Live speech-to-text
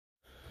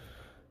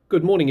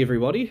Good morning,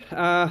 everybody.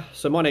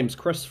 So my name's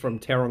Chris from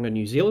Tauranga,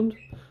 New Zealand.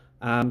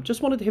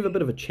 Just wanted to have a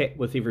bit of a chat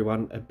with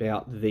everyone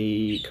about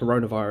the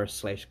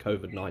coronavirus /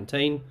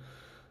 COVID-19.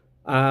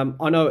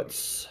 I know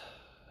it's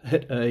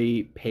hit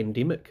a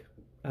pandemic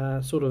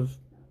sort of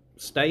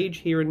stage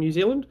here in New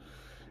Zealand,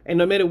 and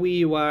no matter where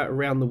you are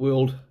around the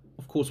world,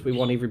 of course we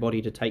want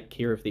everybody to take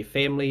care of their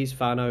families,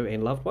 whānau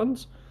and loved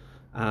ones.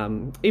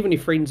 Even your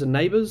friends and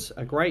neighbours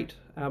are great.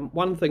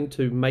 One thing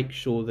to make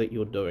sure that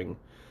you're doing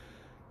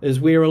is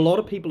where a lot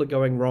of people are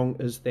going wrong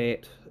is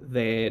that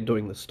they're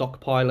doing the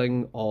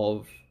stockpiling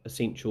of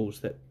essentials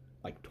that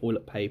like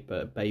toilet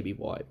paper, baby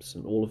wipes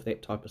and all of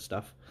that type of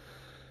stuff.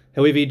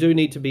 However, you do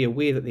need to be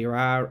aware that there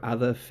are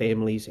other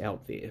families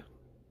out there.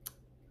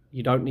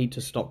 You don't need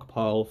to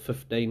stockpile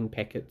 15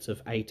 packets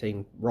of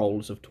 18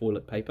 rolls of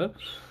toilet paper.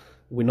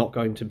 We're not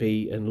going to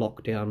be in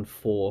lockdown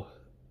for,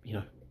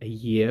 a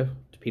year,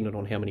 depending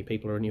on how many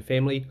people are in your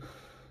family.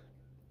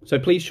 So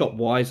please shop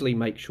wisely,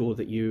 make sure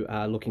that you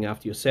are looking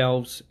after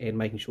yourselves and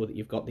making sure that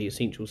you've got the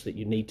essentials that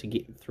you need to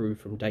get through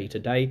from day to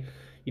day.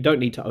 You don't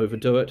need to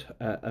overdo it.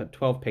 A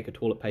 12-pack of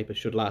toilet paper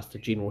should last a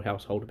general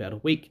household about a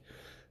week.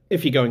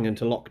 If you're going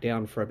into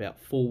lockdown for about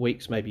 4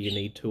 weeks, maybe you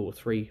need 2 or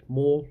 3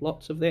 more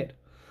lots of that.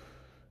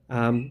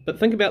 But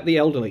think about the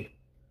elderly.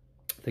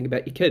 Think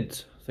about your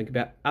kids. Think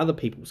about other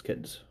people's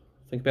kids.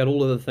 Think about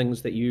all of the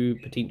things that you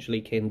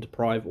potentially can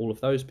deprive all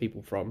of those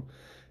people from,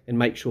 and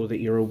make sure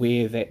that you're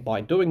aware that by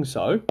doing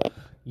so,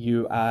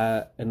 you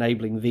are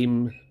enabling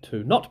them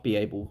to not be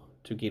able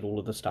to get all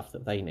of the stuff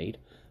that they need.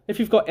 If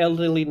you've got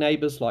elderly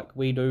neighbours like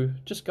we do,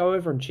 just go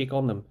over and check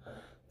on them.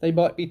 They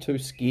might be too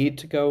scared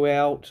to go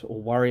out or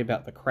worry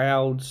about the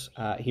crowds.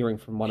 Hearing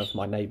from one of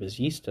my neighbours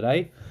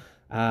yesterday,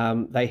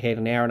 they had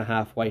an hour and a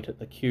half wait at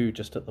the queue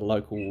just at the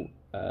local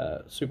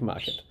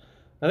supermarket.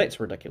 Now that's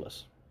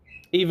ridiculous.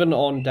 Even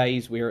on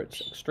days where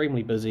it's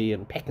extremely busy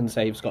and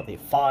Pak'nSave's got their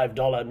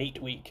 $5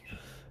 meat week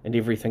and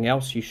everything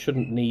else, you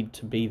shouldn't need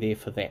to be there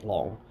for that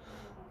long.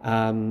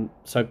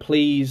 So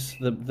please,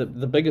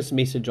 the biggest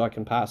message I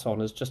can pass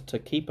on is just to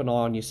keep an eye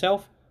on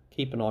yourself,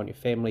 keep an eye on your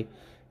family,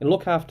 and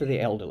look after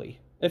the elderly.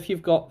 If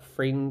you've got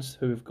friends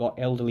who have got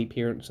elderly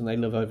parents and they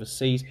live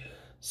overseas,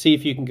 see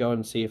if you can go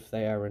and see if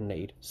they are in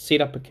need.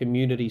 Set up a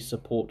community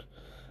support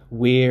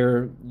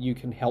where you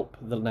can help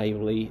the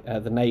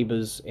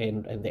neighbours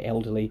and the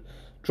elderly.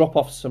 Drop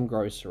off some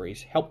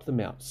groceries, help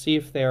them out, see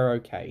if they're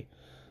okay.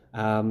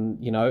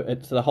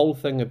 It's the whole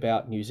thing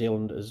about New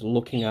Zealand is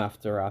looking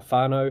after our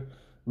whānau,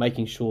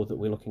 making sure that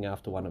we're looking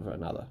after one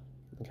another,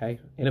 okay?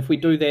 And if we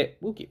do that,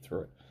 we'll get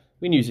through it.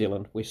 We're New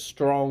Zealand, we're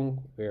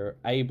strong, we're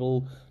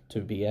able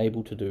to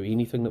do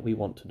anything that we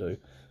want to do.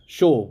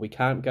 Sure, we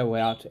can't go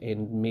out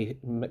and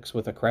mix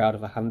with a crowd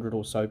of 100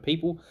 or so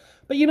people,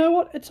 but you know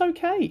what? It's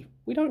okay.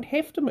 We don't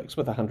have to mix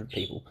with 100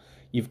 people.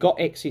 You've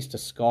got access to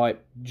Skype,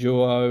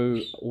 Duo,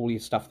 all your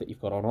stuff that you've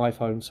got on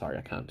iPhone. Sorry,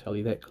 I can't tell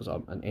you that because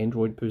I'm an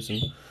Android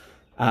person.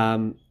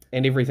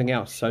 And everything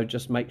else. So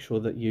just make sure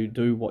that you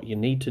do what you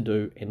need to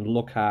do and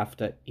look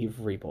after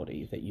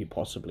everybody that you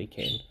possibly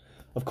can.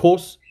 Of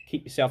course,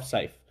 keep yourself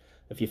safe.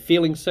 If you're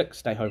feeling sick,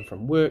 stay home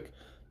from work.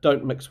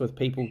 Don't mix with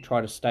people.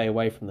 Try to stay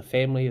away from the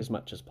family as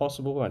much as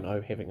possible. I know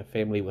having a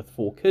family with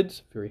 4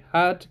 kids, very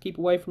hard to keep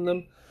away from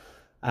them.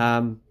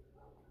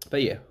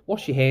 But yeah,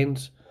 wash your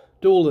hands.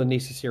 Do all the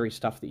necessary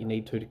stuff that you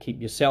need to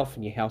keep yourself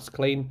and your house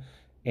clean.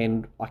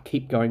 And I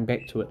keep going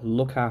back to it,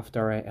 look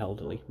after our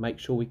elderly. Make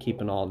sure we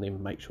keep an eye on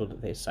them, make sure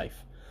that they're safe.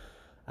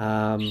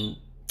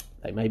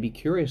 They may be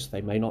curious,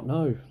 they may not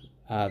know.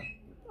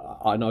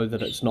 I know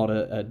that it's not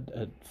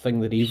a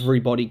thing that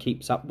everybody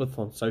keeps up with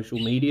on social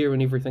media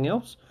and everything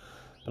else,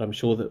 but I'm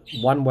sure that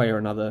one way or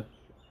another,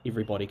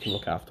 everybody can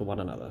look after one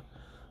another.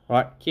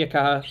 Right, kia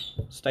kaha,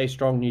 stay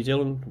strong New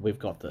Zealand, we've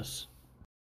got this.